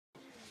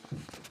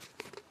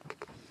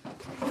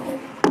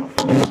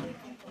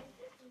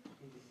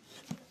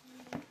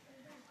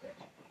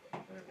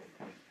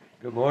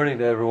Good morning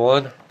to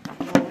everyone.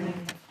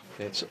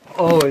 It's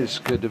always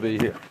good to be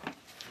here.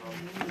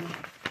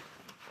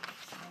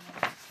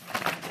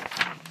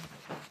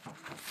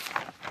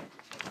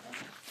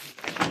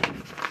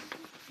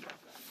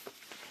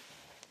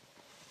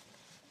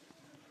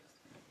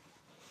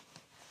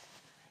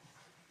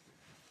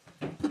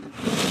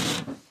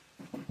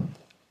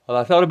 Well,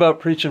 I thought about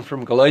preaching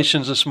from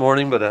Galatians this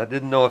morning, but I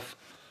didn't know if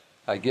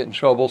I'd get in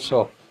trouble,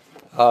 so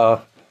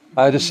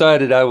I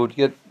decided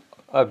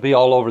I'd be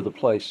all over the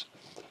place.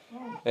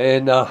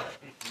 And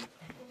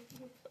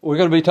we're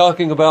going to be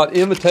talking about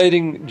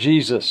imitating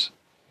Jesus.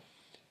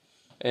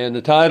 And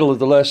the title of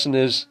the lesson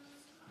is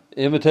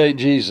Imitate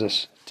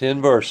Jesus,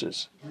 10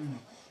 verses.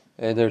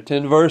 And there are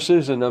 10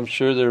 verses, and I'm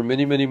sure there are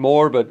many, many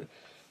more, but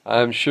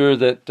I'm sure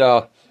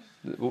that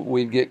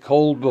we'd get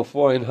cold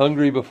before and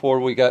hungry before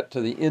we got to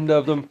the end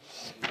of them.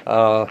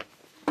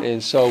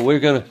 And so we're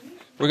gonna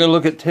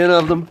look at 10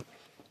 of them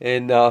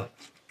and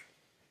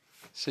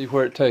see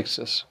where it takes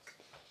us.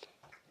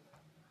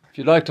 If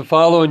you'd like to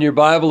follow in your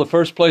Bible, the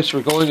first place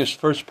we're going is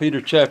 1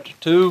 Peter chapter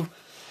 2,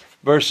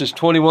 verses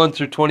 21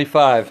 through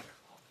 25.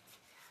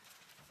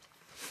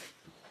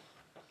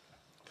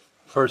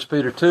 1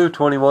 Peter 2,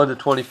 21 to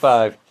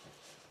 25.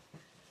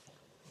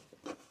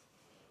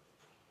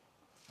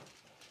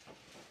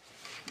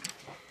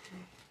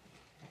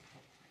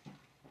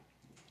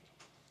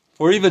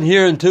 For even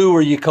hereunto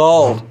were ye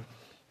called,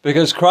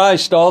 because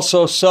Christ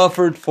also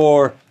suffered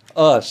for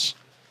us,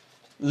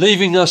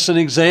 leaving us an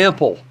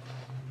example,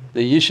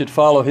 that ye should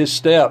follow his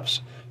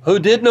steps, who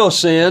did no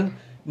sin,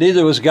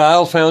 neither was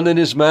guile found in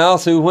his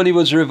mouth, who when he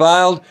was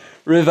reviled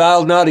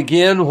not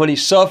again, when he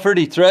suffered,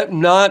 he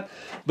threatened not,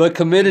 but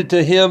committed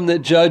to him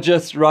that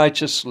judgeth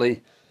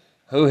righteously,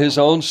 who his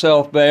own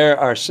self bare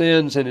our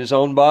sins in his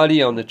own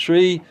body on the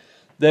tree,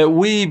 that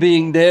we,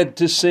 being dead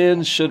to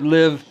sins, should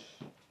live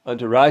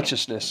unto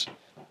righteousness,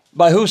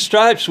 by whose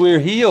stripes we are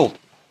healed.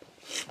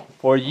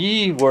 For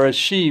ye were as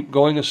sheep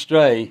going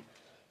astray,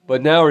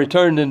 but now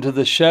returned unto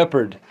the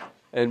shepherd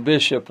and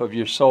bishop of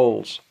your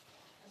souls.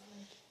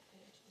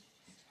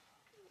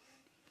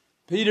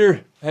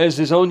 Peter has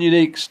his own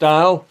unique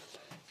style,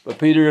 but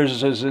Peter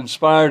is as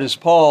inspired as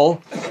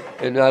Paul,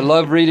 and I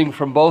love reading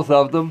from both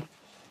of them.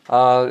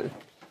 I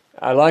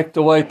like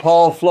the way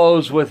Paul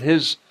flows with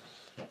his,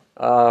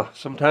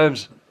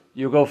 sometimes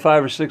you'll go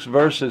 5 or 6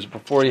 verses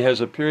before he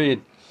has a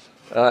period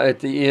at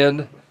the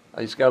end.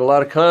 He's got a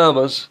lot of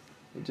commas.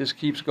 It just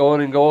keeps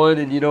going and going,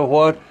 and you know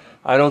what?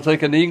 I don't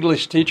think an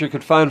English teacher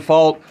could find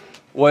fault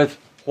with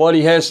what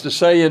he has to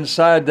say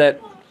inside that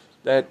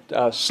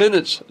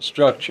sentence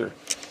structure,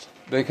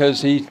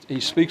 because he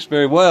speaks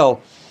very well.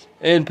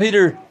 And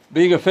Peter,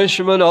 being a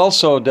fisherman,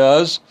 also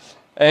does.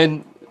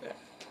 And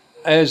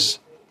as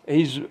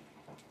he's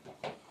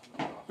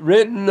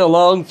written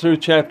along through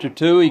chapter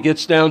 2, he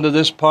gets down to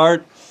this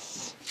part,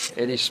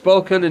 and he's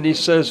spoken, and he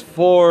says,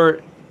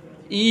 for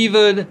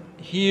even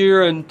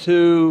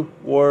hereunto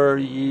were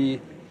ye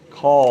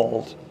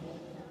called.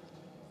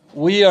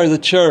 We are the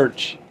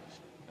church.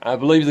 I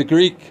believe the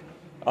Greek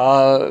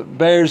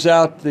bears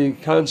out the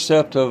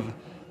concept of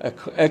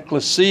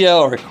ecclesia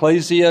or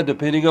ecclesia,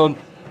 depending on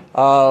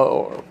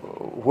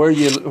where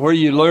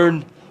you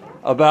learn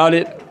about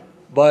it,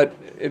 but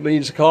it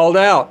means called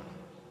out.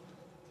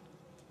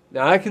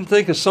 Now, I can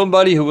think of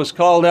somebody who was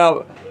called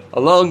out a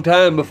long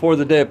time before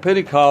the day of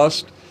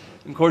Pentecost.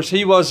 Of course,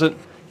 he wasn't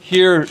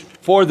here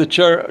for the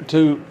church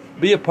to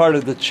be a part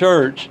of the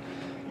church,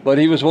 but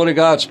he was one of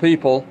God's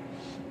people.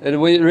 And the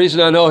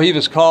reason I know he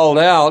was called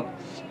out,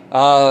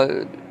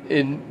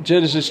 in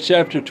Genesis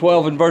chapter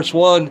 12 and verse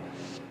 1,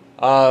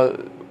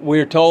 we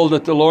are told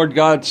that the Lord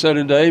God said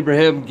unto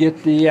Abraham,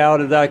 get thee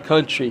out of thy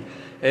country,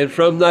 and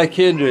from thy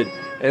kindred,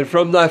 and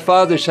from thy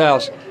father's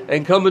house,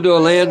 and come into a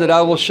land that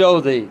I will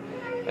show thee.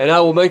 And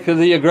I will make of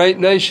thee a great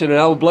nation, and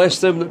I will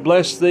bless them that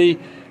bless thee,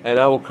 and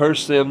I will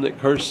curse them that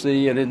curse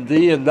thee. And in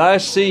thee and thy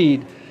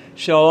seed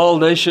shall all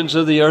nations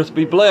of the earth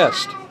be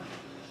blessed.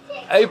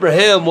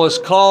 Abraham was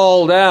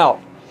called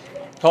out.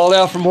 Called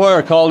out from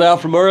where? Called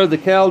out from Ur of the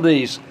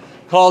Chaldees.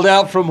 Called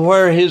out from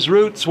where his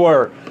roots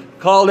were.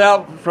 Called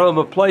out from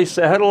a place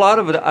that had a lot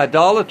of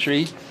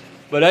idolatry.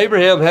 But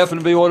Abraham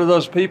happened to be one of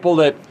those people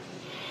that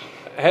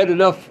had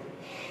enough,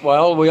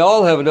 well, we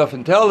all have enough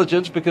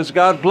intelligence because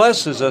God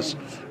blesses us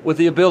with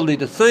the ability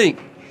to think.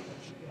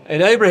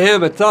 And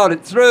Abraham had thought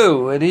it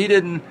through, and he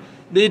didn't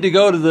need to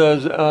go to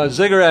the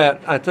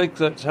ziggurat, I think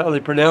that's how they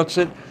pronounce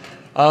it,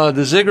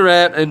 the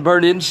ziggurat, and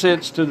burn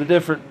incense to the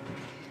different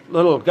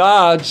little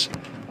gods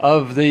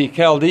of the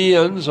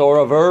Chaldeans or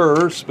of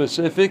Ur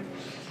specific.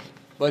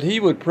 But he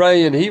would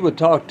pray and he would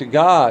talk to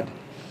God.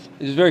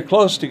 He was very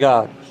close to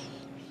God.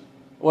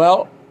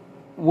 Well,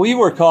 we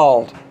were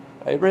called.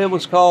 Abraham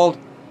was called.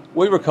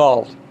 We were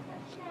called.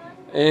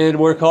 And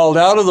we're called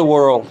out of the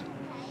world.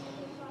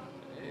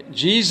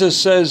 Jesus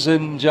says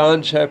in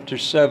John chapter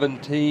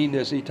 17,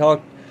 as he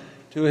talked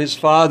to his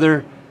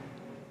Father,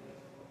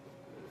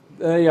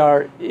 They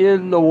are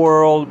in the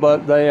world,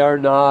 but they are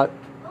not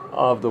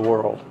of the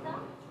world.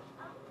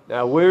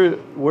 Now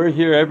we're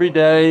here every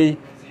day.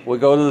 We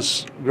go to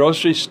the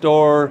grocery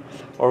store,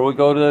 or we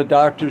go to the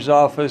doctor's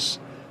office,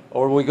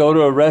 or we go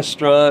to a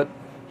restaurant,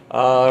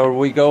 or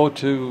we go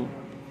to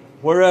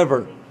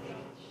wherever.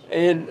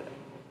 And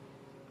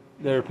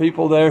there are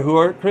people there who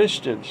aren't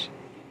Christians.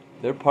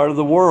 They're part of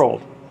the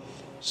world.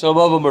 Some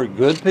of them are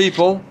good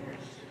people,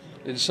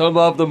 and some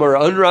of them are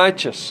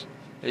unrighteous.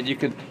 And you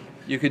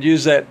could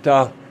use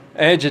that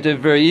adjective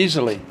very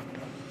easily.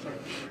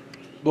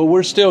 But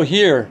we're still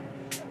here.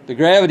 The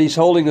gravity's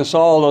holding us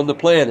all on the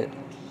planet.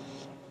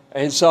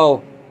 And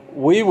so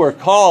we were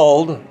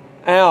called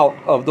out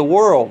of the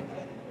world.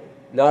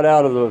 Not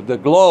out of the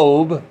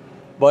globe,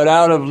 but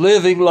out of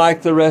living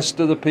like the rest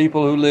of the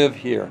people who live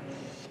here.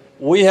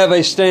 We have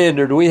a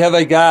standard. We have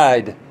a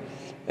guide.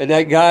 And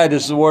that guide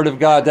is the Word of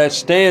God. That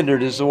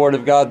standard is the Word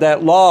of God.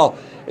 That law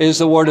is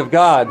the Word of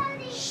God.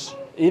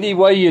 Any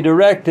way you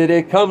direct it,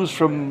 it comes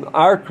from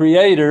our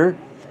Creator,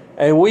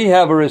 and we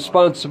have a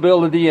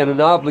responsibility and an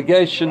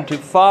obligation to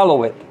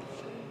follow it.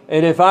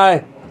 And if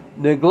I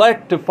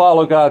neglect to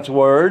follow God's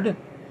Word,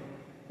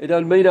 it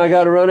doesn't mean I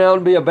got to run out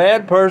and be a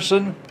bad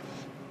person.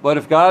 But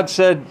if God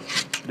said,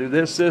 do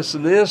this, this,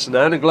 and this, and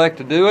I neglect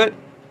to do it,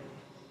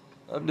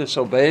 I'm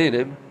disobeying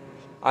Him.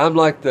 I'm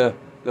like the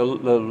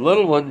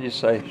little one. You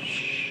say,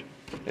 shh,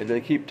 and they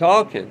keep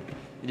talking.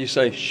 And you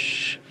say,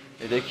 shh,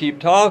 and they keep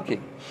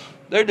talking.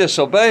 They're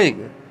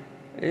disobeying.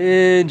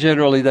 And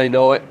generally they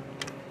know it.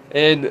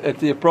 And at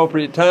the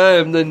appropriate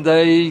time, then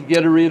they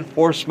get a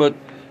reinforcement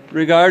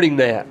regarding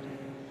that.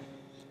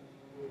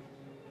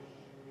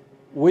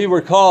 We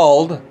were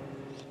called,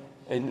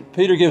 and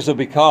Peter gives a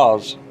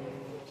because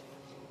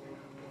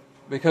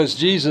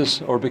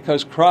Jesus, or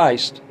because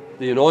Christ,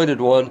 the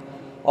Anointed One,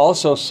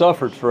 also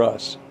suffered for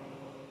us.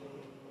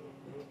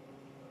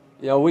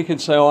 You know, we can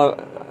say,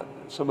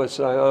 somebody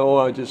say, oh,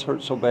 I just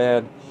hurt so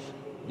bad.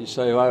 You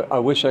say, I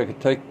wish I could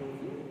take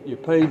your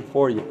pain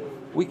for you.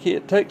 We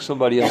can't take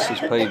somebody else's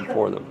pain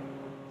for them.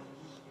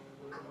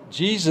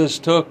 Jesus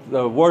took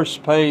the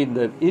worst pain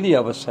that any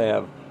of us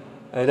have,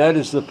 and that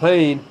is the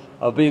pain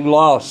of being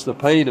lost, the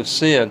pain of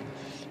sin.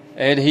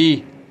 And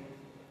He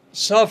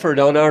suffered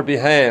on our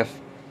behalf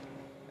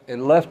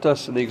and left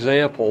us an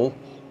example.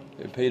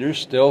 And Peter's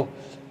still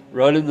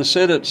running the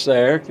sentence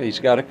there. He's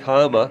got a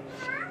comma.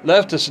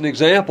 Left us an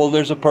example.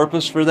 There's a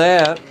purpose for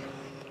that.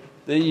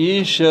 That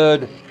ye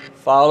should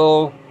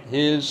follow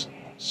His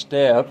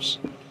steps.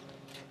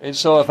 And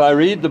so if I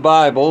read the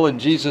Bible and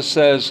Jesus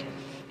says,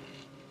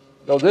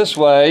 go this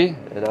way,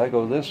 and I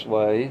go this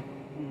way,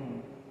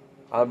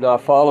 I'm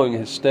not following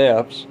His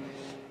steps.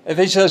 If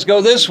He says,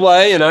 go this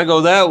way, and I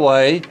go that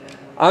way,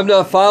 I'm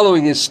not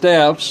following His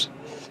steps.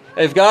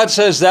 If God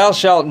says, thou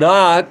shalt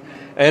not,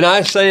 and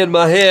I say in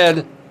my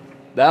head,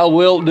 thou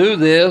wilt do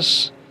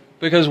this,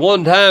 because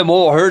one time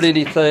won't hurt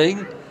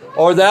anything,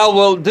 or thou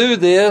wilt do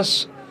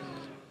this,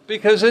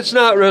 because it's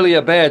not really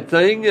a bad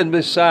thing, and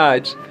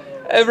besides,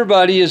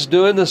 everybody is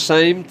doing the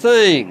same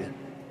thing.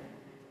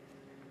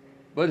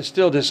 But it's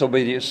still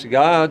disobedience to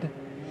God.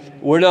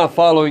 We're not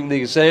following the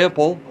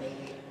example.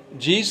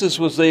 Jesus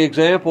was the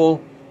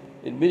example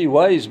in many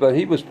ways, but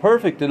He was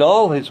perfect in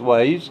all His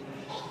ways.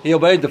 He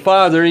obeyed the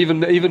Father,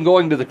 even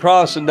going to the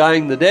cross and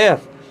dying the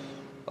death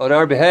on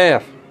our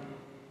behalf.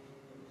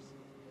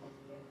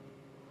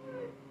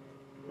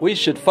 We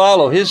should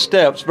follow His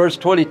steps. Verse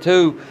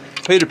 22,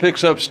 Peter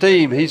picks up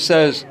steam. He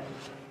says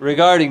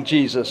regarding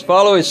Jesus,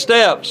 follow His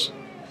steps.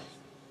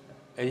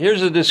 And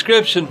here's a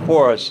description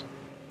for us.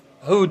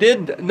 Who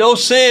did no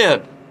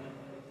sin.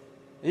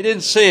 He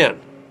didn't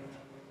sin.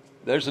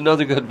 There's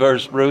another good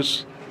verse,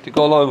 Bruce, to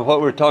go along with what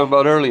we were talking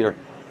about earlier.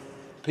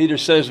 Peter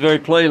says very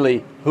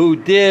plainly, who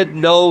did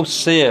no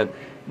sin.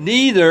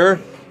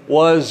 Neither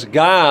was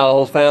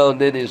guile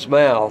found in His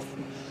mouth.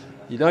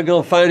 You're not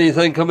going to find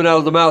anything coming out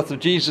of the mouth of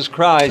Jesus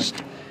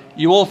Christ.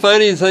 You won't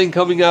find anything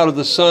coming out of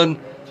the son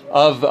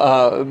of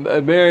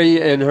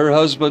Mary and her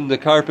husband, the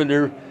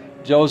carpenter,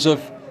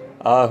 Joseph,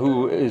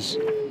 who is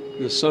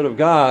the Son of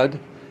God.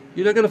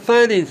 You're not going to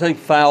find anything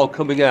foul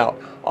coming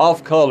out,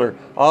 off color,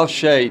 off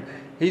shade.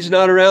 He's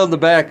not around the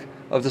back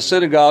of the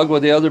synagogue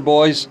with the other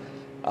boys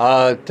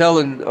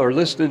telling or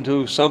listening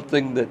to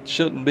something that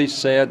shouldn't be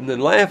said and then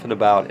laughing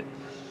about it.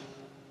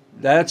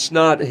 That's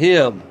not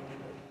Him.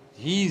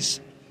 He's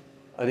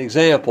an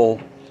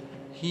example.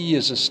 He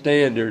is a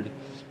standard.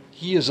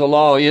 He is a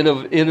law in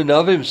and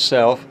of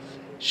Himself,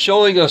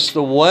 showing us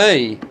the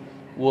way.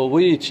 Will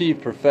we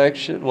achieve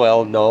perfection?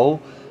 Well,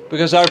 no,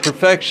 because our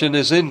perfection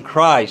is in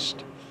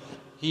Christ.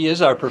 He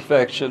is our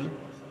perfection.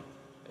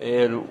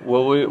 And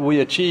will we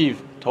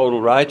achieve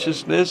total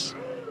righteousness?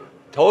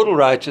 Total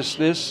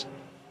righteousness,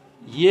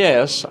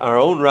 yes. Our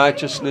own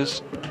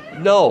righteousness,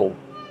 no.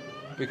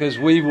 Because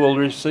we will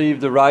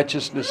receive the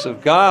righteousness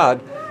of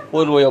God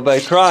when we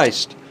obey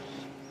Christ.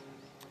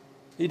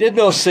 He did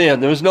no sin.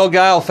 There was no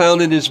guile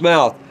found in His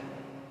mouth.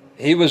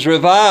 He was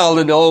reviled,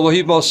 and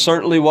He most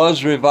certainly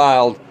was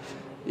reviled.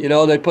 You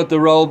know, they put the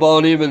robe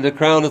on Him and the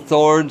crown of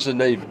thorns, and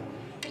they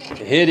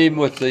hit him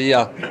with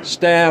the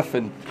staff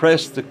and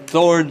pressed the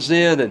thorns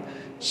in and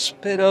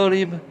spit on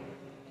him,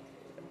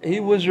 he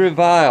was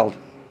reviled.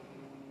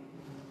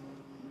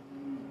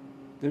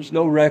 There's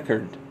no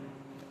record.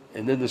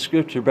 And then the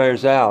scripture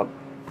bears out,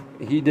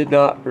 he did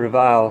not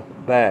revile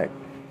back.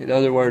 In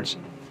other words,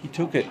 he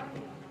took it.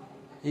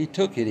 He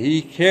took it.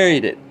 He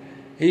carried it.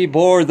 He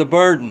bore the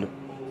burden.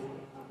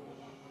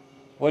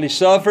 When he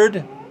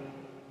suffered,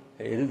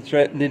 he didn't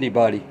threaten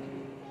anybody.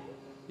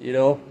 You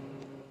know,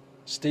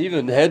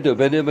 Stephen had to have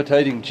been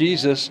imitating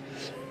Jesus,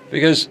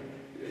 because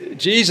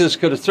Jesus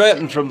could have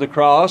threatened from the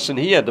cross, and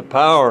he had the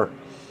power,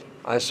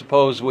 I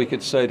suppose we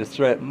could say, to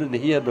threaten, and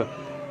he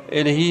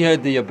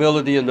had the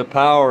ability and the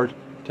power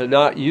to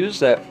not use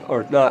that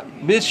or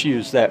not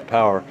misuse that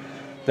power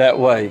that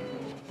way.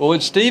 But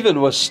when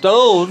Stephen was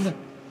stoned,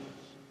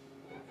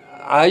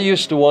 I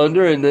used to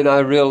wonder, and then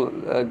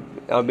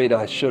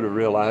I should have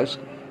realized,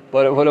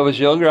 but when I was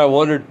younger, I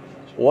wondered,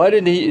 why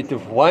did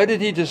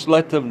he just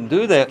let them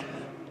do that?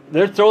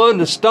 They're throwing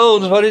the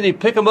stones. Why didn't he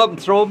pick them up and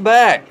throw them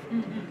back?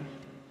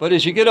 But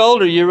as you get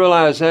older, you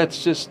realize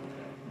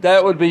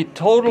that would be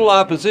total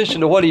opposition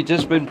to what he'd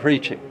just been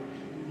preaching.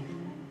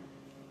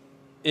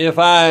 If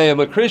I am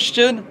a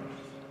Christian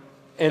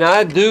and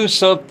I do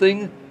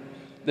something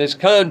that's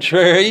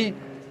contrary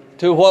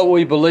to what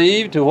we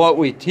believe, to what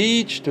we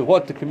teach, to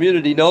what the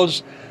community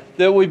knows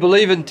that we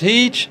believe and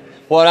teach,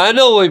 what I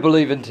know we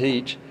believe and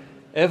teach,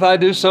 if I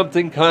do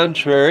something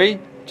contrary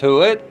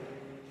to it,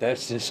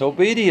 that's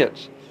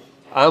disobedience.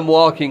 I'm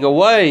walking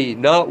away,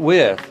 not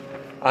with.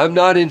 I'm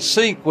not in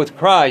sync with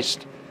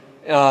Christ.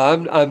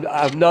 I'm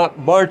not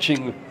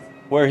marching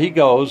where he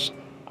goes.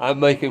 I'm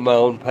making my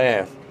own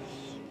path.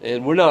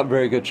 And we're not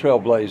very good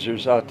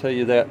trailblazers, I'll tell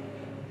you that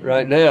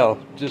right now.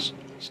 Just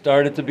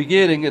start at the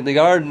beginning in the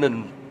garden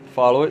and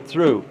follow it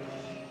through.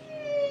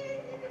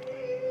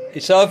 He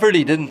suffered,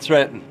 he didn't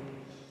threaten.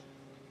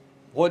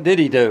 What did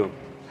he do?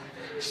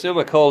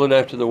 Semicolon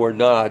after the word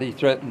not. He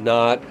threatened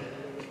not.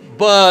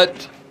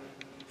 But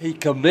he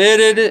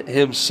committed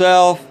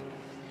himself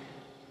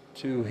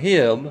to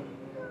him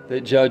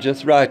that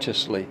judgeth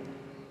righteously.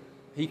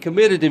 He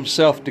committed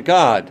himself to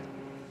God.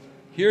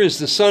 Here is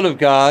the Son of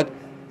God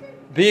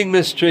being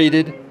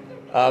mistreated,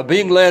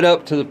 being led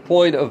up to the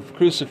point of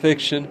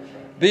crucifixion,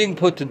 being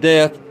put to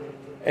death,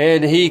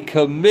 and he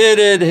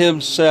committed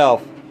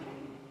himself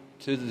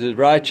to the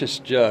righteous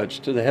judge,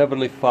 to the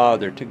Heavenly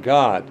Father, to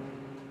God.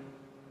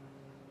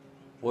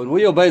 When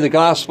we obey the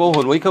gospel,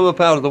 when we come up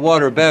out of the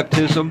water of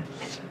baptism,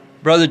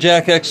 Brother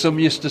Jack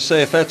Exum used to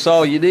say, if that's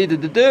all you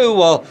needed to do,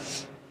 well,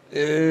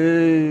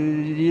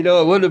 it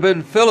wouldn't have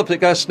been Philip that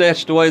got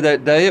snatched away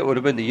that day. It would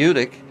have been the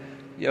eunuch.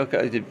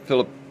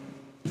 Philip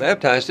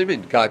baptized him,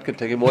 and God could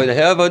take him away to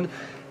heaven.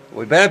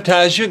 We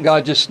baptize you, and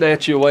God just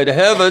snatched you away to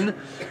heaven.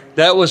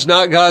 That was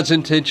not God's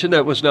intention.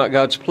 That was not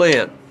God's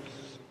plan.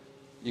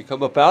 You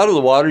come up out of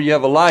the water, you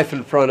have a life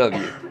in front of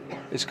you.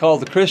 It's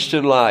called the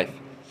Christian life.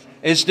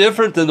 It's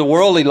different than the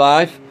worldly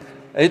life.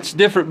 It's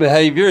different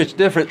behavior. It's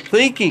different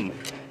thinking.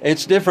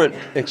 It's different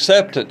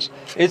acceptance.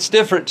 It's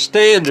different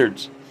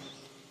standards.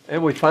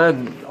 And we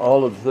find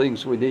all of the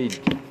things we need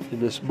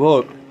in this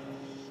book.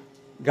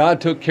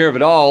 God took care of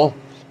it all.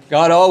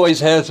 God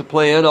always has a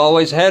plan,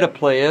 always had a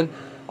plan.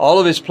 All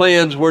of his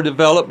plans were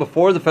developed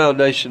before the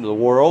foundation of the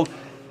world.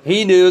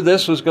 He knew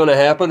this was going to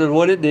happen, and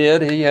when it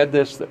did, he had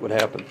this that would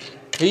happen.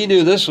 He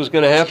knew this was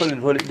going to happen,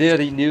 and when it did,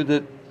 he knew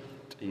that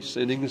he's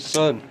sending his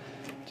Son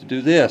to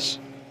do this.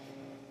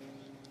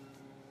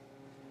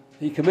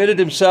 He committed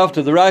himself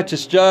to the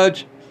righteous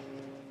judge,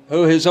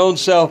 who his own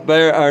self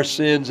bare our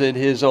sins in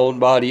his own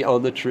body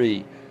on the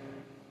tree.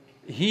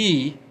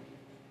 He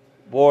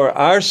bore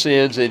our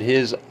sins in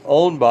his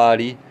own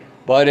body,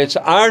 but it's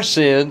our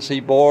sins he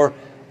bore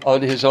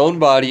on his own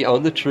body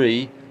on the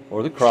tree,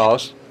 or the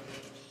cross,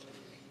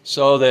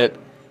 so that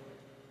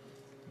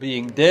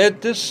being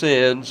dead to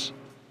sins,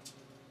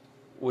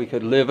 we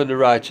could live into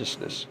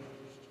righteousness.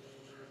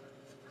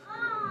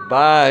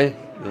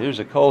 Here's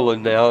a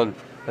colon now, and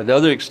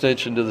another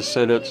extension to the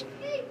sentence,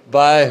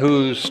 by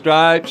whose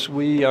stripes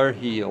we are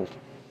healed.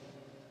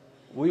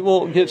 We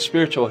won't get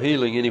spiritual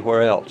healing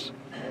anywhere else.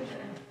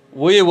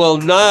 We will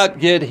not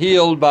get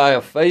healed by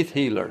a faith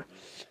healer,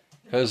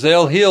 because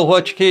they'll heal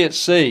what you can't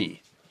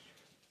see.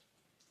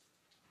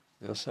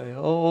 They'll say,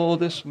 oh,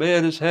 this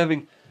man is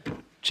having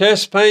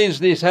chest pains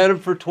and he's had them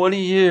for 20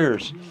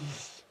 years.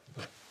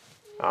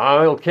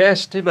 I'll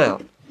cast him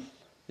out.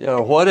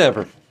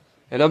 Whatever.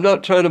 And I'm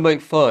not trying to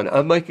make fun.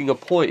 I'm making a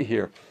point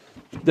here.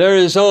 There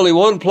is only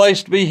one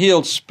place to be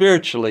healed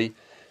spiritually.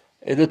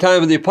 In the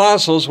time of the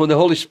apostles, when the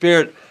Holy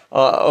Spirit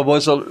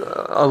was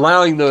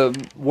allowing the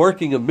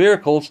working of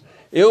miracles,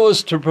 it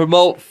was to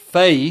promote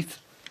faith.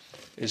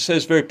 It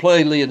says very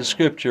plainly in the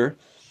Scripture.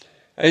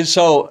 And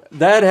so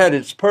that had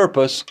its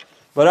purpose.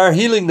 But our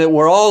healing that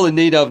we're all in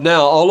need of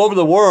now, all over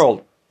the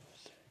world,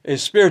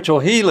 is spiritual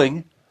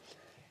healing.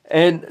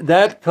 And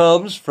that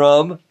comes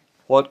from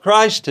what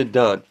Christ had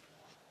done.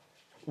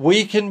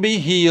 We can be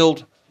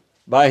healed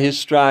by his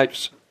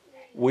stripes.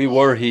 We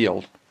were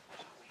healed.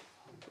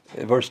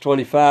 In verse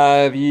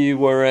 25, ye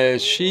were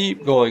as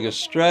sheep going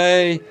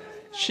astray,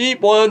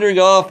 sheep wandering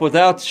off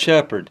without the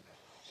shepherd.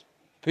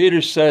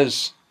 Peter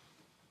says,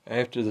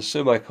 after the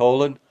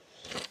semicolon,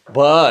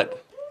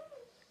 but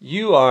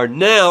you are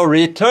now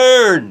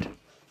returned.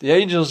 The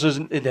angels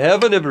in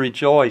heaven have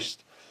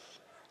rejoiced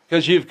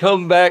because you've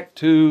come back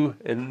to,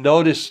 and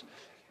notice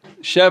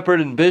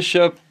shepherd and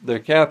bishop, they're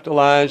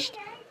capitalized,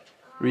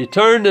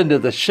 returned unto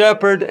the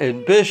shepherd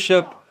and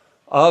bishop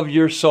of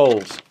your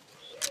souls.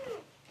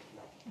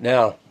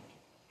 Now,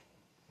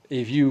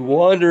 if you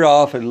wander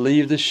off and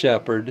leave the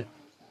shepherd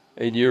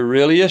and you're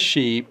really a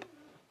sheep,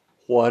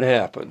 what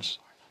happens?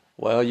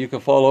 Well, you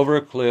can fall over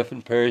a cliff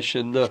and perish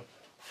in the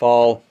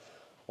fall,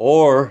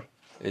 or,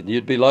 and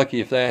you'd be lucky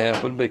if that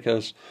happened,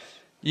 because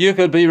you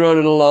could be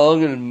running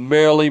along and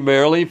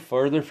merrily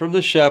further from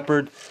the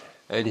shepherd,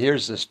 and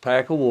here's this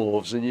pack of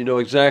wolves, and you know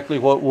exactly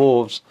what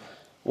wolves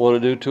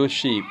want to do to a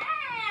sheep.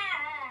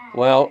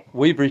 Well,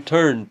 we've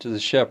returned to the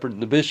shepherd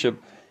and the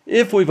bishop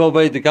if we've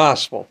obeyed the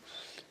gospel.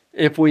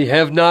 If we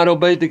have not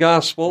obeyed the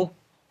gospel,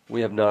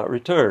 we have not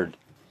returned.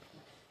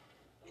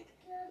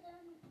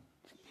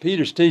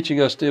 Peter's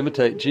teaching us to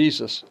imitate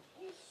Jesus.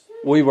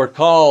 We were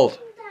called.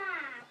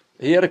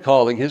 He had a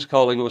calling. His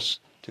calling was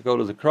to go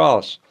to the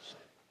cross,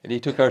 and he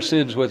took our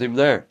sins with him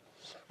there.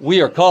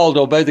 We are called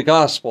to obey the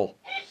gospel.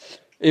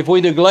 If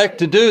we neglect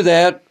to do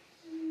that,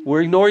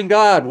 we're ignoring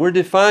God. We're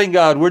defying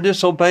God. We're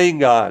disobeying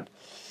God.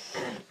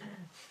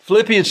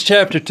 Philippians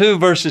chapter 2,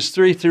 verses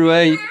 3 through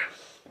 8,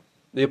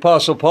 the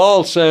Apostle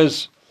Paul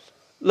says,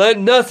 let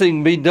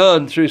nothing be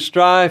done through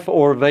strife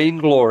or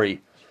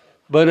vainglory,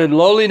 but in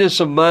lowliness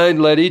of mind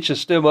let each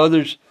esteem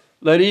other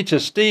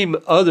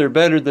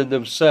better than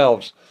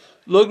themselves.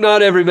 Look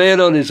not every man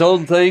on his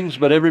own things,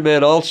 but every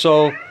man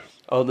also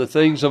on the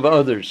things of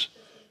others.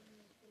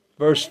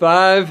 Verse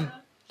 5,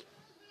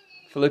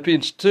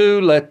 Philippians 2,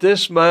 let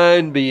this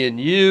mind be in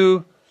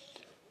you,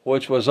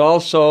 which was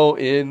also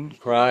in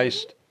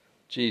Christ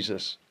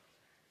Jesus.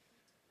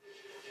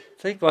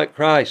 Think like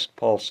Christ,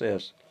 Paul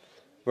says.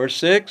 Verse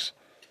 6,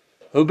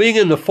 who being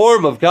in the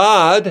form of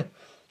God,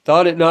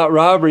 thought it not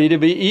robbery to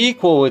be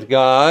equal with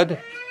God.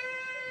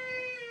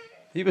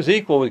 He was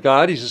equal with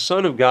God. He's the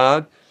Son of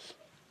God.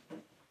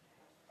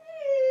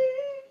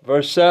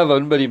 Verse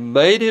 7, but he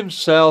made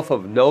himself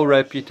of no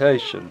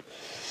reputation.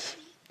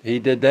 He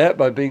did that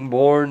by being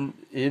born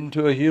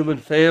into a human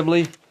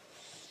family,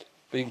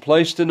 being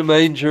placed in a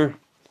manger,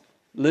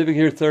 living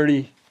here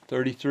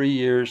 33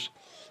 years,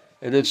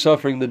 and then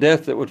suffering the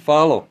death that would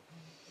follow.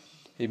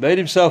 He made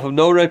himself of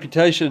no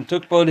reputation and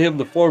took upon him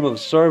the form of a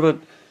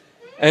servant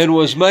and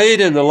was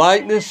made in the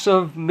likeness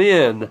of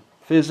men.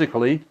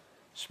 Physically,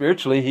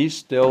 spiritually, he's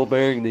still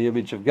bearing the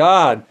image of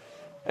God.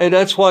 And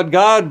that's what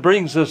God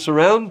brings us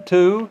around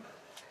to.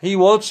 He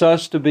wants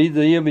us to be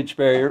the image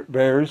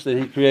bearers that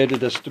he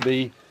created us to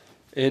be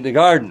in the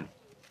garden.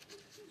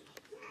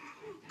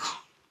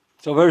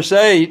 So verse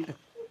 8,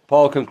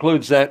 Paul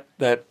concludes that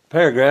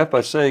paragraph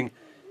by saying,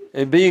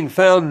 and being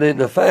found in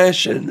the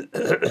fashion,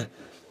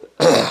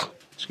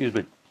 excuse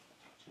me,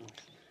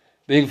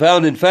 being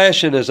found in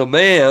fashion as a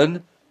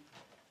man,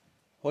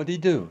 what did he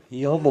do?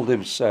 He humbled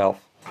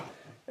himself,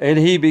 and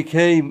he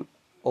became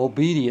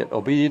obedient.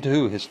 Obedient to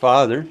who? His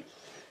Father.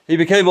 He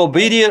became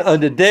obedient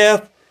unto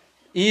death,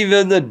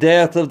 even the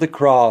death of the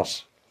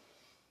cross.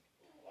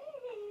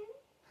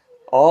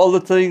 All the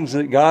things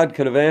that God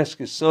could have asked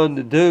his Son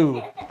to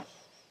do,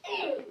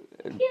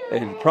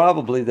 and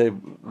probably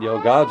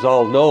God's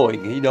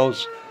all-knowing. He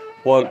knows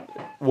what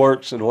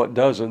works and what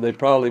doesn't. They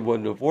probably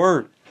wouldn't have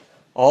worked.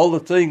 All the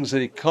things that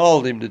he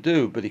called him to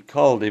do, but he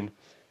called him,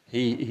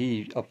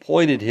 he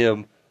appointed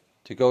him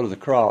to go to the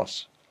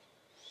cross.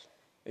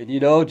 And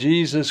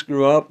Jesus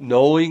grew up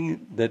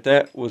knowing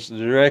that was the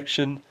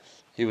direction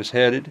he was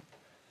headed.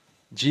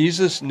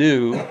 Jesus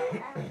knew,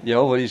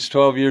 when he's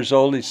 12 years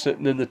old, he's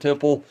sitting in the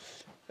temple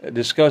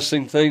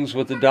discussing things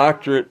with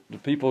the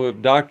people who have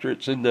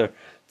doctorates in their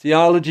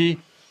theology.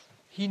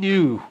 He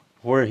knew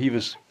where he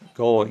was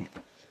going.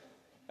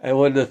 And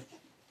when around his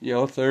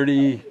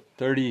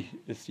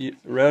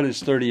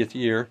 30th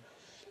year,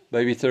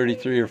 maybe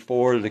 33 or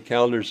 4, the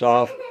calendar's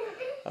off.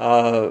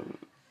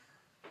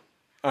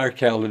 Our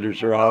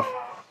calendars are off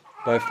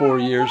by 4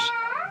 years.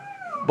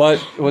 But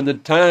when the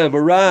time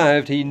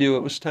arrived, he knew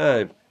it was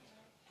time.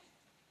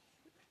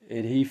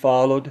 And he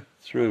followed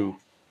through.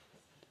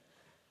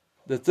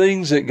 The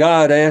things that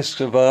God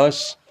asks of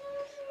us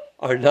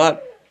are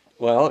not,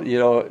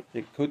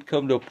 it could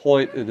come to a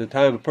point in the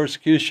time of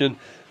persecution,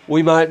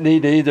 we might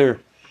need to either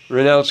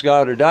renounce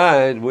God or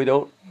die, and we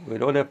don't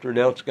have to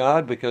renounce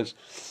God, because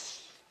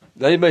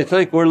they may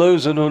think we're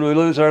losing when we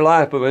lose our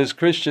life. But as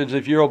Christians,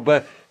 if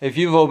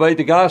you've obeyed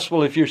the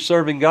gospel, if you're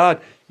serving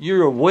God,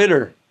 you're a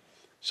winner.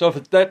 So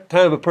if that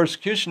time of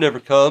persecution ever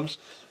comes,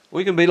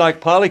 we can be like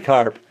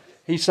Polycarp.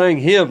 He sang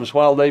hymns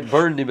while they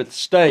burned him at the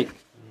stake,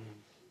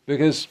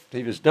 because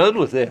he was done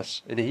with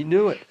this, and he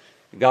knew it.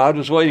 God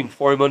was waiting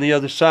for him on the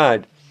other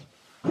side.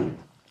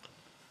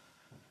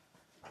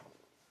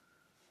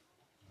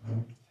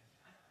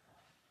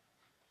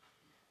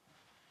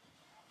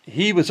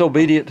 He was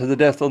obedient to the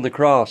death on the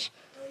cross.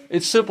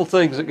 It's simple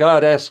things that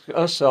God asks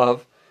us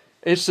of.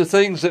 It's the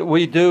things that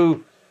we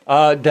do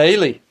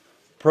daily,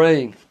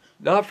 praying,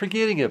 not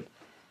forgetting Him.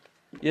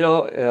 You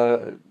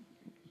know,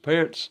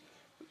 parents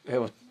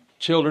have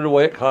children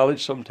away at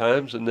college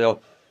sometimes, and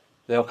they'll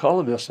call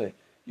them. They'll say,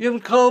 "You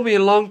haven't called me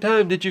in a long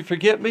time. Did you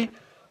forget me?"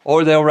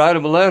 Or they'll write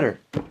them a letter.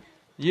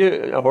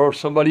 Or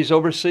somebody's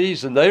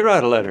overseas and they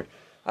write a letter.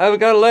 "I haven't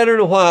got a letter in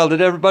a while.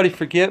 Did everybody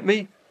forget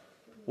me?"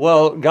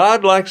 Well,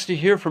 God likes to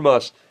hear from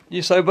us.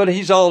 You say, "But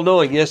He's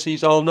all-knowing." Yes,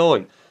 He's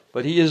all-knowing.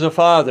 But He is a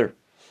Father.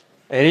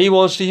 And He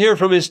wants to hear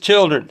from His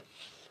children.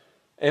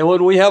 And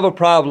when we have a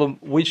problem,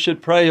 we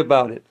should pray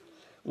about it.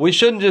 We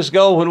shouldn't just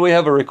go when we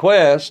have a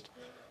request.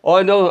 "Oh,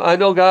 I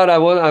know, God,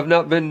 I've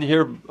not been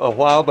here a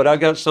while, but I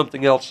got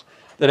something else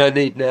that I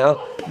need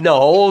now."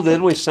 No,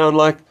 then we sound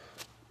like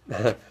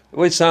the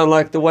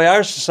way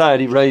our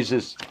society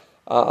raises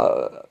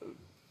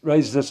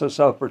us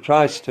up, or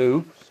tries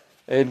to.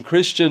 And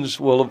Christians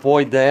will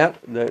avoid that,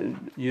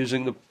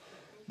 using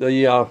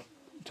the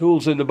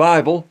tools in the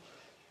Bible.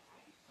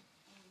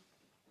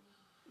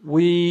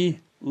 We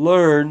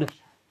learn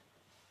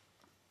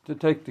to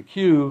take the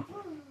cue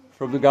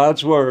from the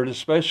God's Word,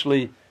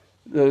 especially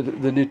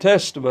the New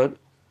Testament.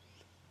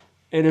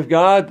 And if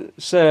God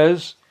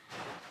says,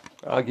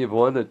 I'll give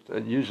one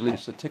that usually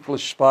it's a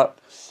ticklish spot,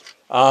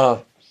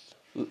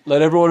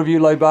 "Let every one of you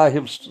lay by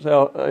and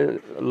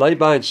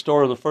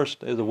store on the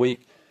first day of the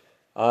week,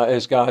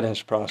 as God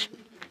has prospered."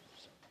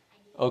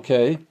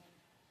 Okay,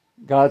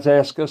 God's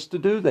asked us to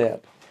do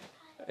that.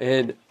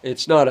 And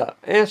it's not a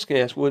ask.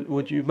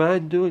 Would you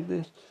mind doing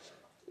this?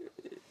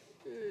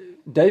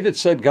 David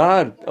said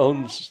God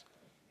owns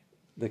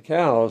the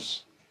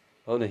cows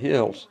on the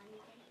hills.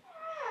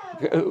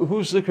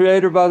 Who's the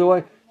creator, by the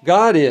way?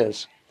 God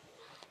is.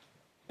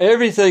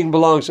 Everything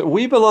belongs.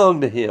 We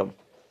belong to Him.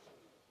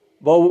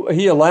 But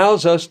He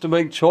allows us to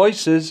make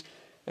choices,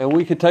 and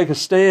we can take a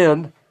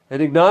stand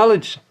and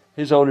acknowledge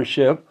His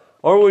ownership,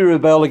 or we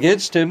rebel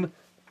against Him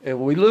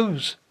and we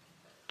lose.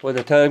 When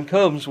the time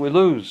comes, we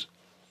lose.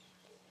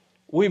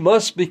 We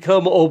must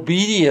become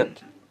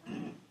obedient.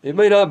 It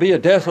may not be a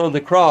death on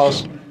the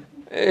cross.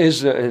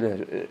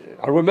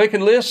 Are we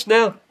making lists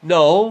now?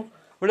 No,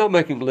 we're not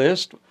making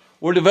lists.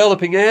 We're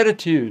developing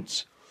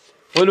attitudes.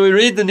 When we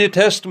read the New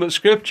Testament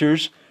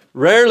scriptures,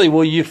 rarely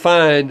will you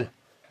find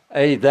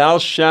a "thou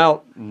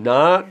shalt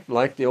not"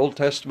 like the Old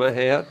Testament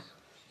had.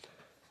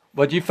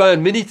 But you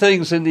find many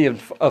things in the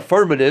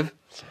affirmative.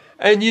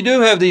 And you do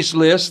have these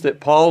lists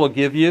that Paul will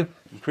give you.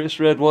 Chris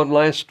read one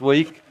last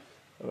week.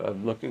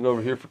 I'm looking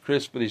over here for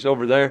Chris, but he's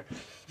over there.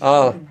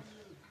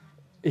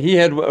 He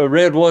had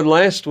read one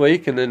last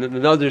week, and in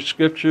another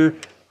scripture,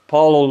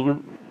 Paul will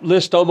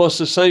list almost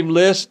the same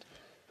list,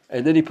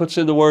 and then he puts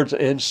in the words,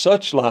 "and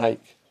such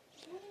like."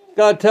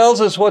 God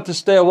tells us what to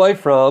stay away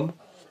from.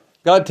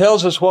 God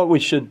tells us what we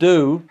should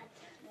do,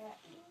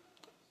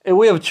 and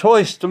we have a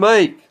choice to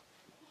make.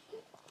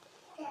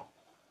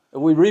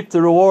 And we reap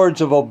the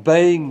rewards of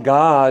obeying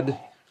God,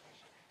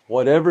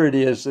 whatever it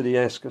is that He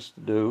asks us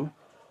to do,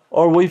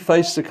 or we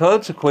face the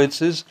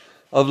consequences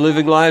of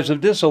living lives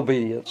of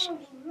disobedience.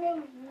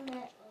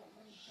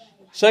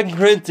 2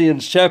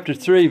 Corinthians chapter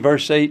 3,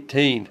 verse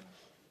 18.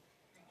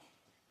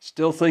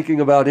 Still thinking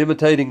about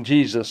imitating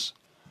Jesus.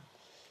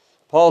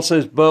 Paul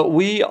says, "But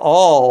we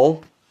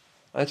all,"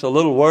 that's a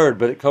little word,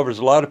 but it covers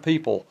a lot of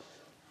people.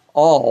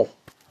 All,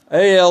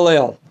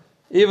 A-L-L.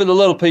 Even the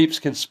little peeps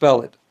can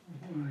spell it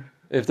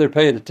if they're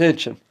paying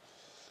attention.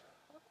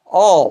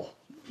 All,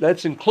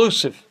 that's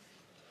inclusive.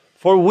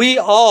 "For we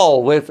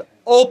all with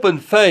open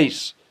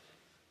face."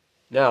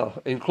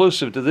 Now,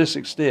 inclusive to this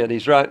extent,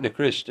 he's writing to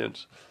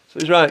Christians. So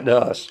he's writing to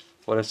us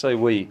when I say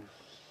we.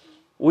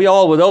 "We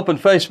all with open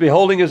face,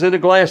 beholding as in a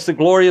glass the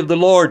glory of the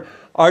Lord,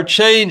 are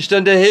changed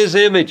unto His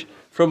image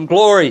from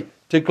glory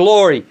to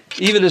glory,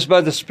 even as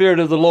by the Spirit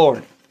of the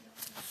Lord."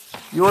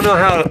 You want to know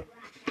how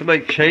to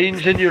make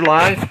change in your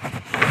life?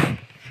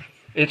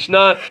 It's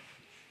not,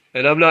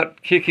 and I'm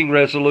not kicking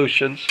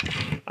resolutions.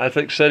 I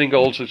think setting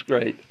goals is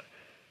great.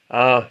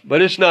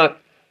 But it's not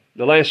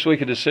the last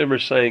week of December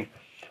saying,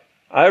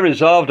 "I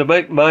resolve to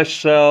make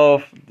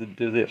myself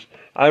do this.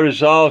 I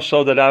resolve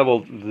so that I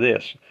will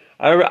this."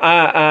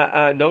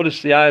 I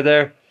notice the I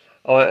there,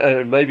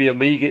 or maybe a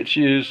me gets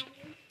used.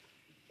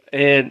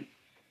 And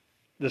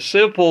the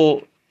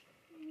simple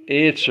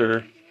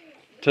answer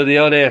to the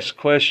unasked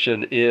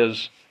question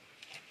is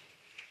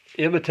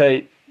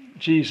imitate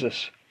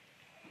Jesus.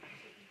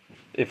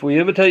 If we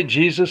imitate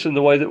Jesus in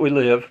the way that we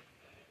live,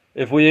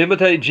 if we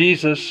imitate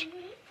Jesus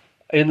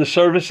in the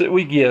service that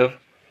we give,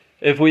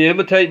 if we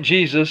imitate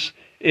Jesus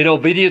in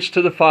obedience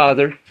to the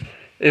Father,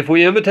 if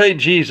we imitate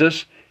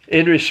Jesus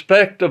in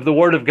respect of the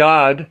Word of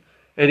God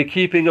and in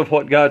keeping of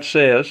what God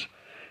says,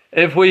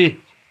 if we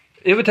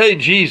imitate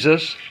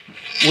Jesus,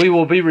 we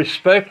will be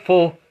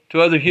respectful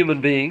to other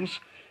human beings.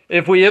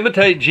 If we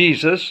imitate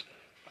Jesus,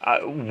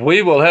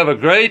 we will have a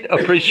great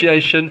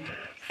appreciation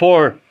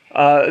for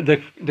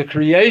the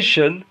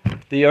creation,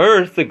 the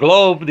earth, the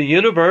globe, the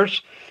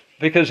universe,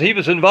 because He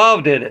was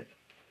involved in it.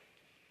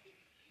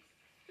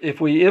 if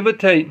we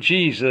imitate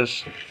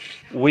Jesus,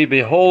 we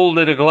behold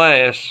in a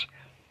glass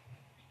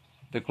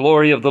the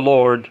glory of the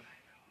Lord,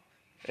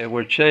 and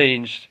we're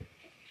changed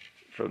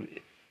from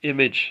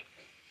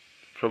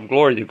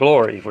glory to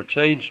glory. We're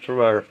changed from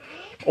our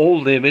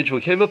old image.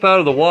 We came up out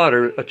of the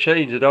water, a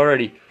change had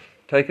already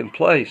taken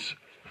place.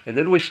 And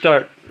then we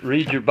start,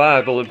 read your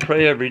Bible and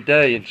pray every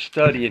day and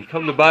study and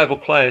come to Bible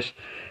class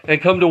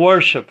and come to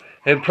worship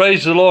and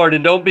praise the Lord,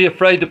 and don't be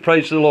afraid to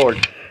praise the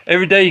Lord.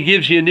 Every day He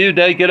gives you a new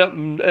day. Get up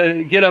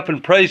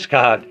and praise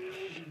God,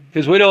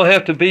 because we don't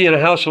have to be in a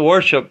house of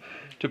worship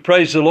to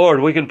praise the Lord.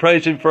 We can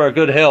praise Him for our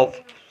good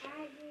health.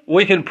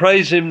 We can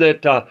praise Him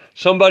that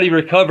somebody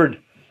recovered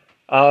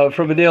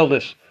from an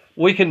illness.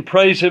 We can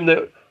praise Him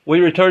that we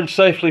returned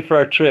safely for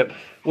our trip.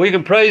 We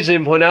can praise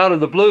Him when out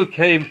of the blue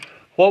came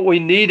what we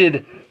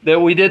needed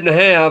that we didn't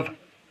have,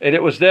 and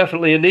it was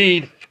definitely a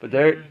need, but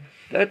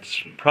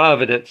that's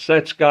providence.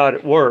 That's God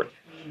at work.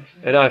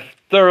 And I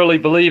thoroughly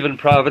believe in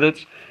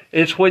providence.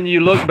 It's when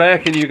you look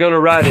back and you're going to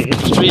write a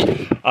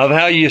history of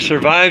how you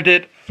survived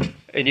it,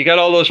 and you got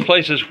all those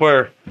places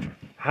where,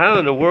 how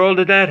in the world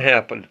did that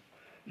happen?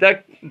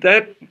 That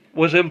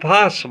was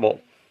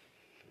impossible.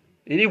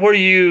 Anywhere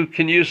you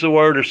can use the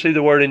word or see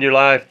the word in your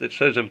life that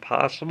says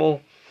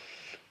impossible,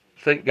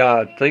 think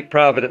God, think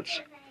providence.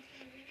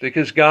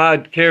 Because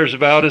God cares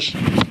about us.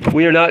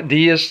 We are not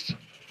deists.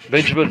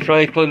 Benjamin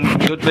Franklin,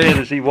 good man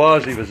as he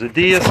was a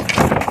deist,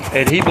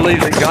 and he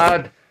believed that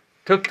God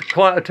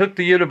took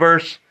the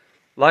universe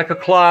like a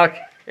clock,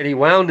 and He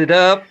wound it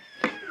up,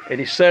 and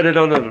He set it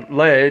on a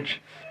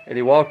ledge, and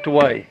He walked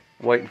away,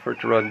 waiting for it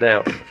to run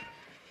down.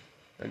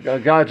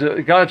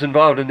 God's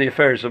involved in the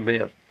affairs of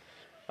men.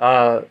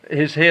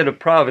 His hand of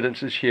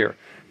providence is here.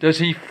 Does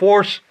He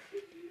force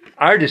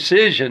our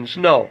decisions?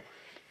 No.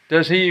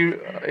 Does He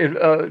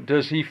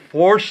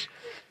force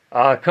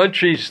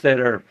countries that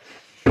are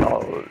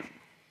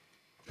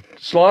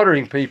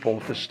slaughtering people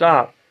to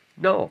stop?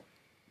 No.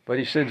 But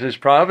He sends His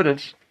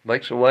providence,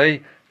 makes a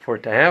way for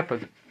it to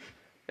happen.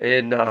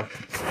 And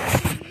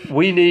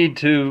we need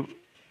to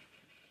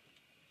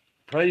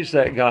praise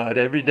that God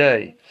every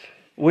day.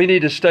 We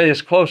need to stay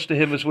as close to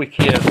Him as we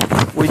can.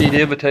 We need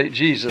to imitate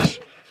Jesus.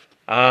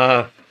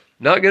 Not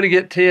going to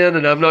get 10,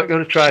 and I'm not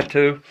going to try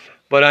to,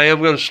 but I am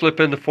going to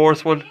slip in the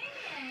fourth one.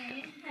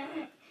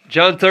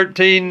 John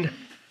 13,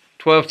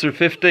 12 through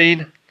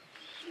 15.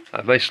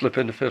 I may slip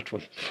in the fifth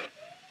one.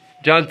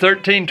 John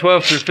 13,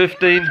 12 through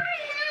 15.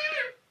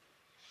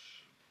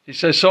 He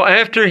says, so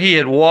after He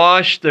had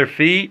washed their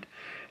feet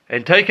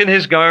and taken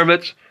His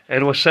garments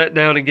and was sat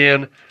down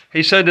again,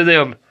 He said to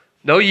them,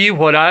 know ye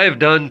what I have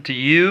done to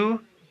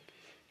you?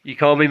 Ye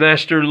call me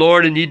Master and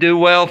Lord, and ye do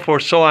well, for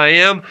so I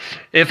am.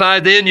 If I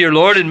then, your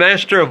Lord and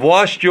Master, have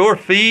washed your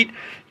feet,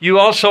 you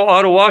also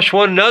ought to wash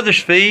one another's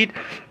feet.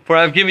 For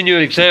I have given you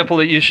an example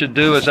that you should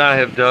do as I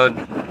have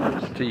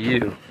done to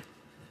you.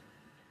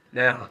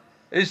 Now,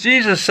 is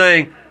Jesus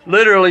saying,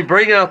 literally,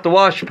 bring out the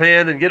wash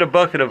pan and get a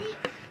bucket of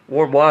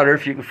warm water,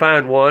 if you can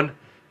find one,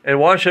 and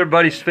wash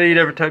everybody's feet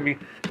every time you...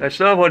 That's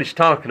not what He's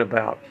talking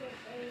about.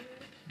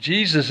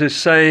 Jesus is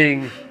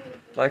saying,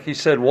 like He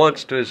said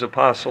once to His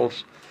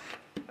apostles,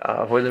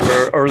 when they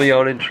were early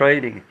on in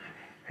training,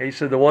 He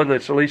said, the one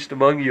that's the least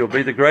among you will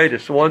be the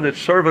greatest. The one that's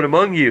servant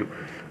among you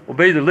will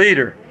be the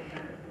leader.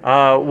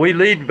 We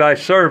lead by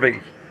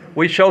serving.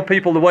 We show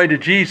people the way to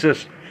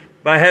Jesus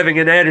by having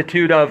an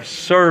attitude of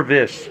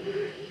service.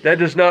 That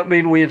does not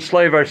mean we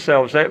enslave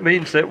ourselves. That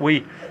means that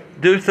we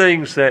do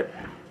things that,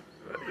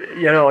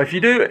 if you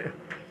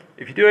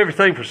do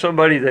everything for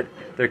somebody that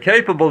they're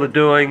capable of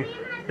doing,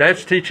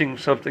 that's teaching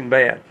something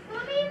bad.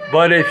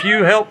 But if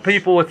you help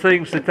people with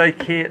things that they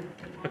can't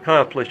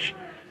accomplish,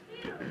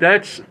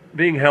 that's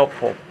being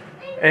helpful.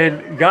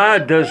 And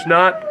God does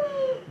not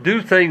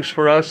do things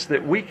for us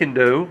that we can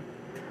do.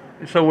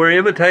 And so we're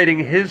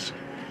imitating His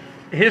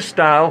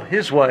style,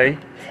 His way.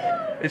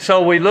 And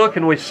so we look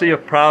and we see a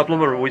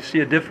problem or we see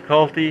a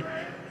difficulty.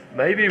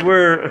 Maybe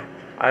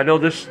I know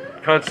this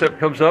concept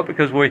comes up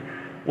because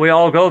we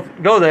all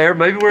go there.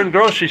 Maybe we're in the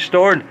grocery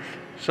store and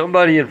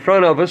somebody in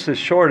front of us is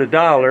short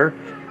 $1,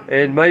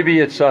 and maybe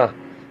it's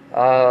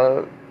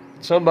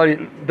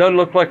somebody doesn't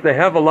look like they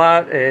have a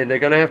lot, and they're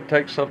going to have to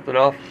take something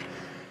off,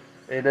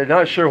 and they're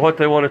not sure what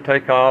they want to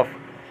take off.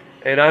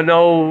 And I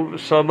know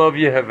some of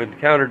you have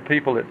encountered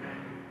people that,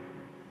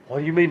 what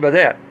do you mean by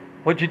that?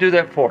 What'd you do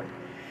that for?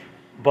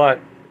 But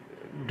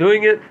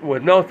doing it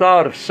with no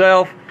thought of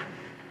self,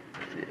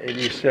 and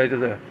you say to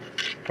the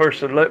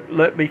person,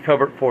 let me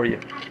cover it for you,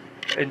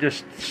 and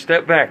just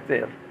step back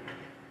then.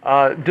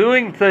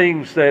 Doing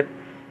things that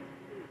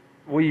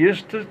we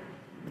used to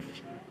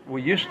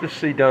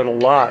see done a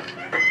lot.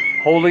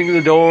 Holding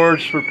the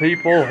doors for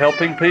people,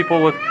 helping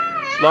people with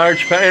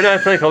large pay, and I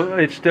think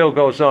it still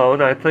goes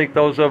on. I think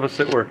those of us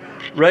that were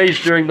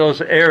raised during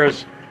those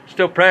eras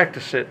still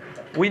practice it.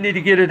 We need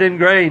to get it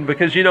ingrained,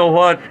 because you know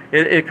what?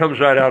 It comes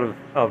right out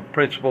of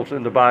principles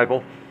in the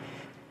Bible.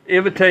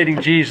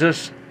 Imitating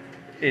Jesus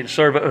in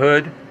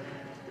servanthood,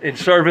 in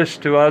service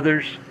to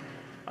others.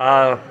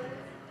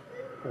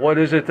 What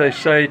is it they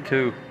say?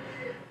 To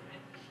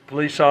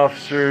police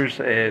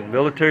officers and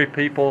military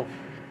people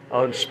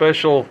on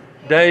special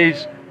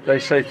days, they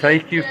say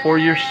thank you for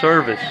your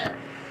service.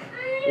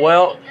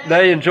 Well,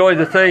 they enjoy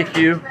the thank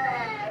you,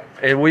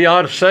 and we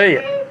ought to say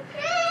it.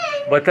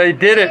 But they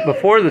did it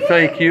before the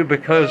thank you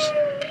because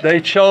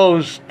they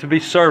chose to be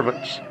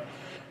servants.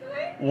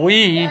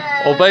 We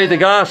obey the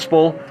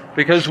gospel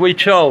because we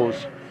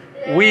chose.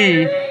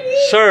 We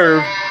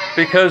serve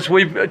because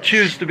we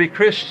choose to be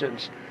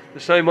Christians, the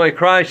same way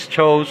Christ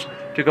chose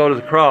to go to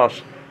the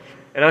cross.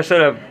 And I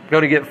said I'm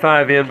going to get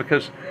 5 in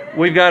because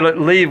we've got to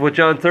leave with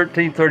John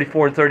 13,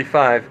 34, and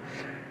 35.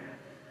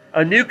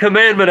 A new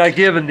commandment I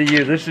give unto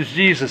you. This is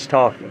Jesus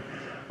talking.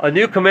 A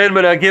new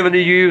commandment I give unto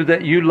you,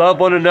 that you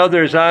love one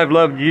another as I have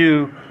loved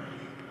you.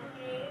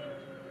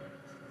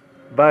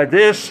 By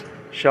this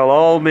shall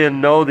all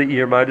men know that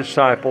ye are my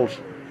disciples,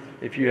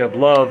 if you have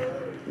love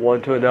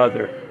one to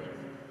another.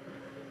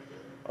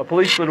 A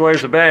policeman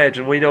wears a badge,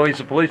 and we know he's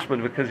a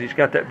policeman because he's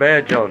got that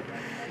badge on.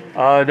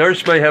 A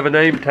nurse may have a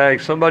name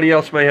tag. Somebody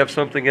else may have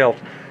something else.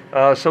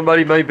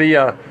 Somebody may be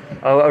a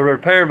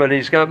repairman.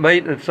 He's got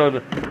maintenance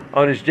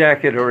on his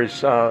jacket or his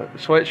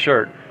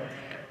sweatshirt.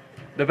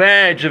 The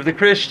badge of the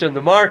Christian,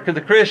 the mark of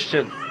the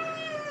Christian,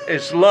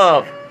 is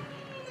love.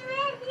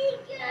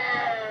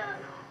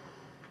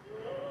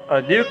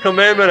 A new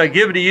commandment I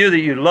give to you, that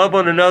you love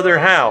one another.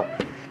 How?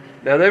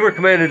 Now, they were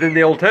commanded in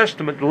the Old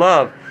Testament to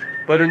love,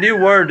 but a new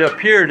word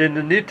appeared in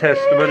the New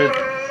Testament. And,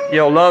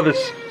 love is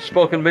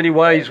spoken many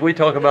ways. We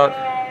talk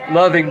about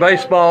loving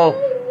baseball,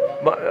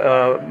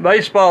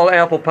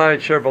 apple pie,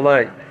 and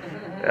Chevrolet.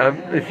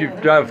 If you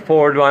drive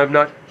Ford, I'm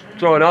not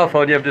throwing off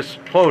on you. I'm just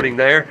quoting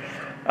there.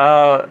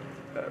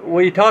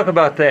 We talk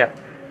about that.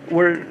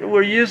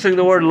 We're using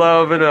the word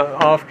love in an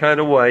off kind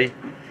of way.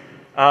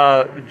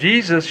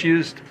 Jesus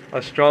used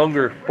a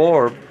stronger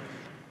form.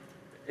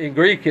 In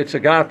Greek, it's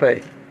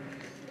agape.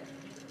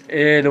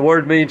 And the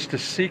word means to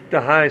seek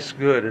the highest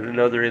good in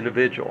another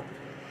individual.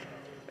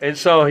 And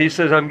so he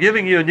says, I'm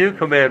giving you a new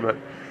commandment,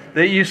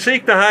 that you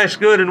seek the highest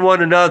good in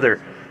one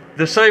another.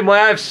 The same way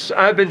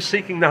I've been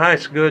seeking the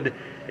highest good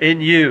in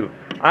you.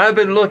 I've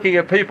been looking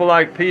at people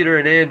like Peter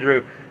and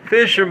Andrew,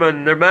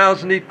 fishermen. Their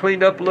mouths need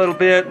cleaned up a little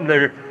bit, and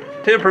they're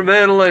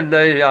temperamental, and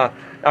they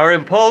are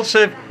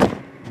impulsive.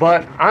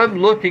 But I'm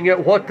looking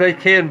at what they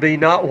can be,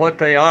 not what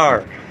they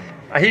are.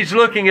 He's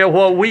looking at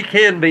what we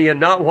can be and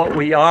not what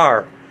we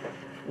are.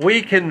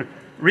 We can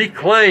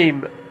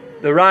reclaim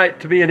the right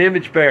to be an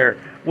image bearer.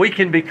 We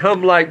can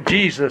become like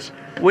Jesus.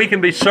 We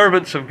can be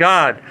servants of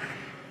God.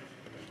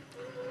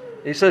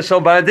 He says, so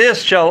by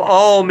this shall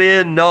all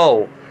men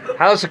know.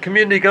 How's the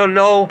community going to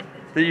know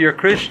that you're a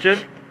Christian?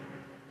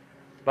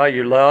 By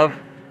your love.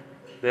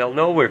 They'll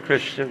know we're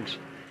Christians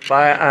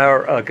by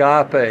our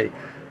agape.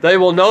 They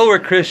will know we're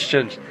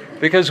Christians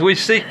because we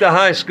seek the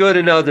highest good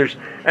in others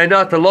and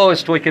not the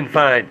lowest we can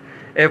find.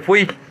 If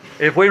we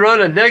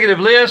run a negative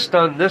list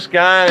on this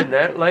guy and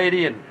that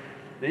lady and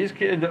these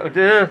kids,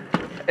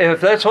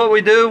 if that's what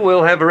we do,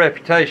 we'll have a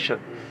reputation.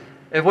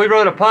 If we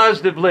run a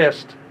positive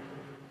list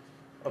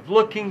of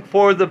looking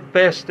for the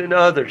best in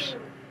others,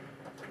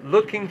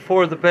 looking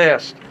for the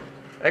best,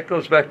 that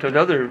goes back to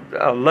another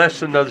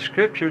lesson of the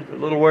Scripture, the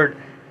little word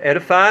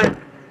edify.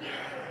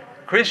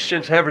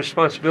 Christians have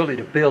responsibility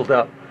to build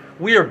up.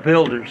 We are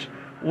builders.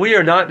 We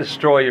are not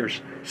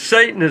destroyers.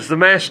 Satan is the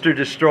master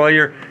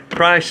destroyer.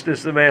 Christ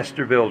is the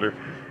master builder.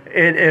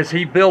 And as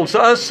he builds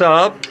us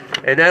up,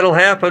 and that'll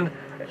happen,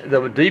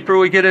 the deeper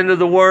we get into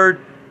the Word,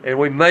 and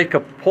we make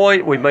a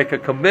point, we make a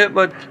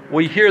commitment,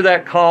 we hear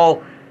that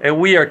call, and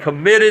we are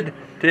committed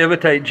to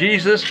imitate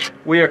Jesus.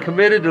 We are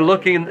committed to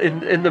looking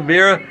in the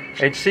mirror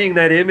and seeing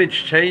that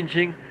image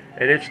changing.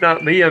 And it's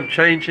not me I'm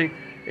changing.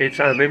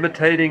 I'm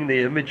imitating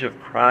the image of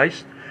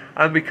Christ.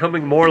 I'm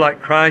becoming more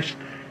like Christ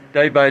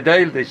day by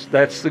day.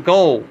 That's the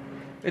goal.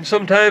 And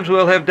sometimes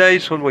we'll have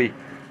days when we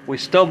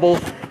stumble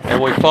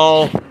and we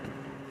fall.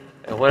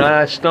 And when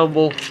I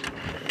stumble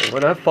and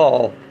when I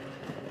fall,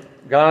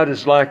 God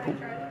is like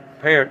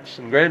parents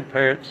and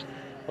grandparents.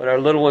 When our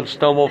little ones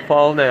stumble,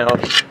 fall now,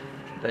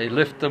 they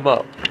lift them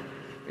up.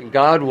 And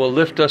God will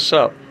lift us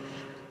up.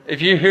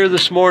 If you're here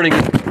this morning,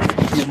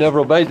 you've never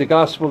obeyed the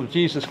gospel of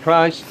Jesus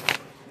Christ,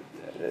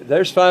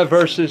 there's 5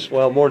 verses,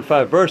 well, more than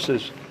 5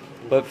 verses,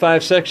 but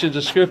 5 sections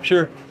of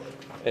Scripture,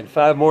 and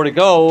 5 more to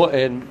go,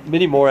 and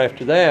many more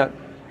after that,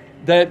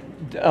 that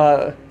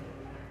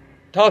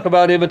talk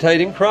about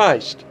imitating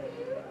Christ.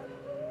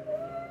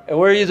 And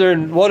we're either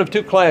in one of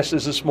 2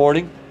 classes this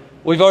morning.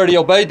 We've already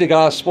obeyed the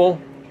gospel,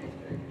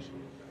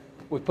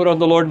 we've put on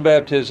the Lord in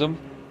baptism,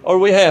 or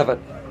we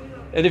haven't.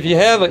 And if you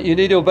haven't, you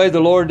need to obey the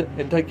Lord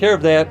and take care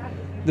of that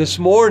this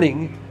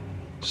morning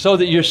so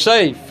that you're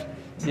safe.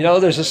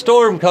 There's a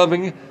storm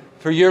coming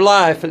for your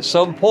life at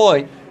some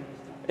point.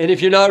 And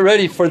if you're not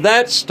ready for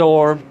that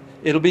storm,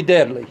 it'll be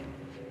deadly.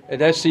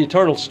 And that's the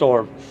eternal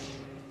storm.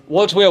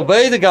 Once we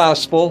obey the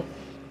gospel,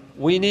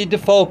 we need to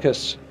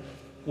focus.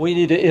 We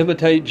need to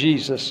imitate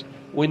Jesus.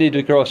 We need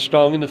to grow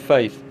strong in the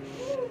faith.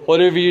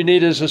 Whatever your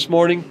need is this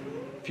morning,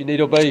 if you need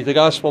to obey the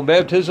gospel in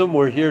baptism,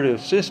 we're here to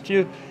assist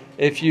you.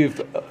 If you've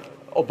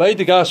obeyed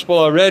the gospel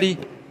already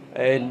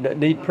and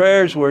need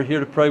prayers, we're here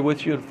to pray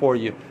with you and for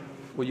you.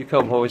 Will you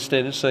come while we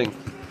stand and sing?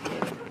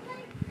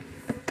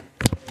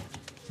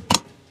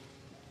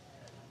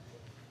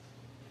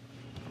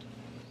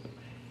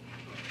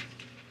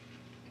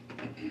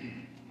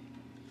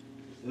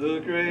 The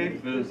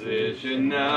great physician now